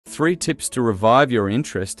3 tips to revive your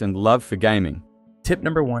interest and love for gaming. Tip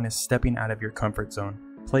number 1 is stepping out of your comfort zone.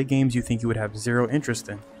 Play games you think you would have zero interest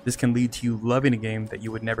in. This can lead to you loving a game that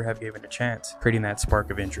you would never have given a chance, creating that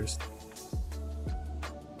spark of interest.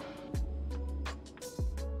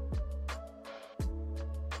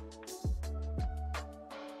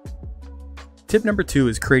 Tip number 2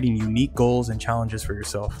 is creating unique goals and challenges for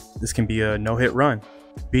yourself. This can be a no-hit run,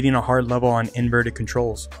 beating a hard level on inverted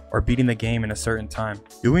controls, or beating the game in a certain time.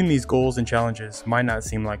 Doing these goals and challenges might not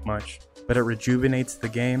seem like much, but it rejuvenates the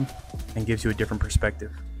game and gives you a different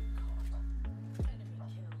perspective.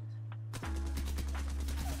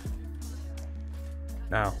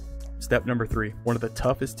 Now, step number 3, one of the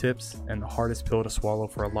toughest tips and the hardest pill to swallow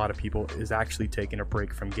for a lot of people is actually taking a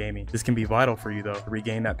break from gaming. This can be vital for you though, to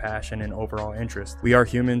regain that passion and overall interest. We are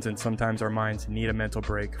humans and sometimes our minds need a mental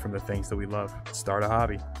break from the things that we love. Start a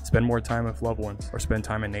hobby, spend more time with loved ones, or spend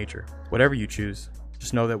time in nature. Whatever you choose,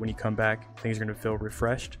 just know that when you come back, things are going to feel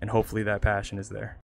refreshed and hopefully that passion is there.